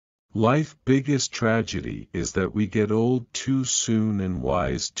Life's biggest tragedy is that we get old too soon and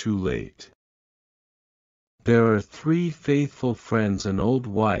wise too late. There are 3 faithful friends: an old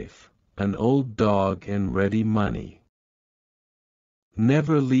wife, an old dog, and ready money.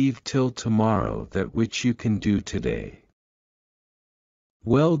 Never leave till tomorrow that which you can do today.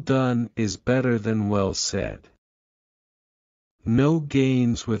 Well done is better than well said. No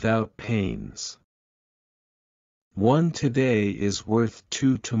gains without pains. 1 today is worth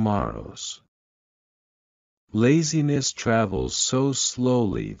 2 tomorrows. Laziness travels so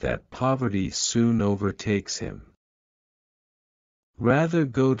slowly that poverty soon overtakes him. Rather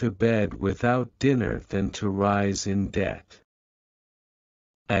go to bed without dinner than to rise in debt.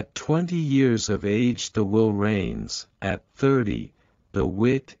 At 20 years of age the will reigns, at 30, the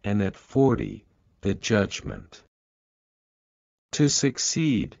wit, and at 40, the judgment. To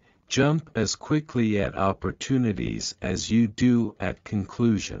succeed, jump as quickly at opportunities as you do at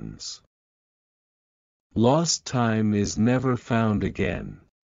conclusions. Lost time is never found again.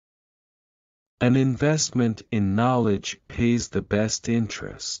 An investment in knowledge pays the best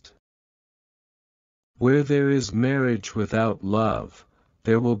interest. Where there is marriage without love,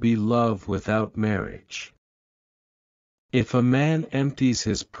 there will be love without marriage. If a man empties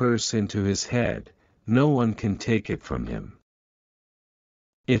his purse into his head, no one can take it from him.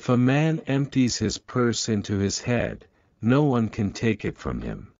 If a man empties his purse into his head, no one can take it from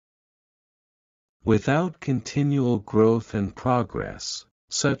him. Without continual growth and progress,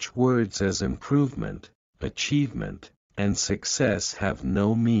 such words as improvement, achievement, and success have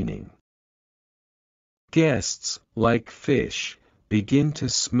no meaning. Guests, like fish, begin to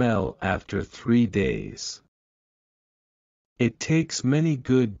smell after 3 days. It takes many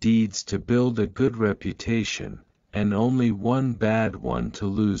good deeds to build a good reputation, and only one bad one to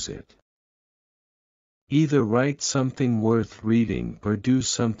lose it. Either write something worth reading or do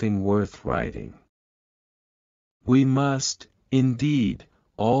something worth writing. We must, indeed,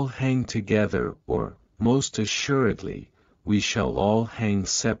 all hang together, or, most assuredly, we shall all hang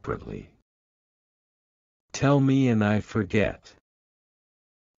separately. Tell me and I forget.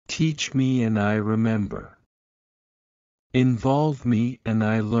 Teach me and I remember. Involve me and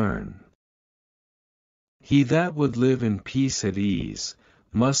I learn. He that would live in peace at ease,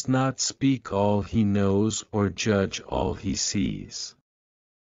 must not speak all he knows or judge all he sees.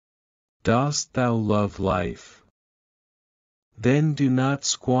 Dost thou love life? Then do not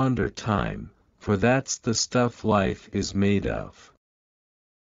squander time, for that's the stuff life is made of.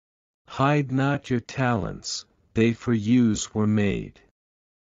 Hide not your talents, they for use were made.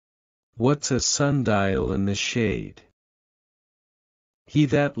 What's a sundial in the shade? He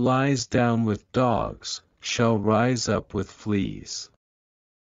that lies down with dogs, shall rise up with fleas.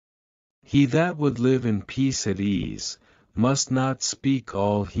 He that would live in peace at ease, must not speak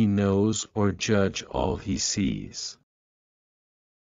all he knows or judge all he sees.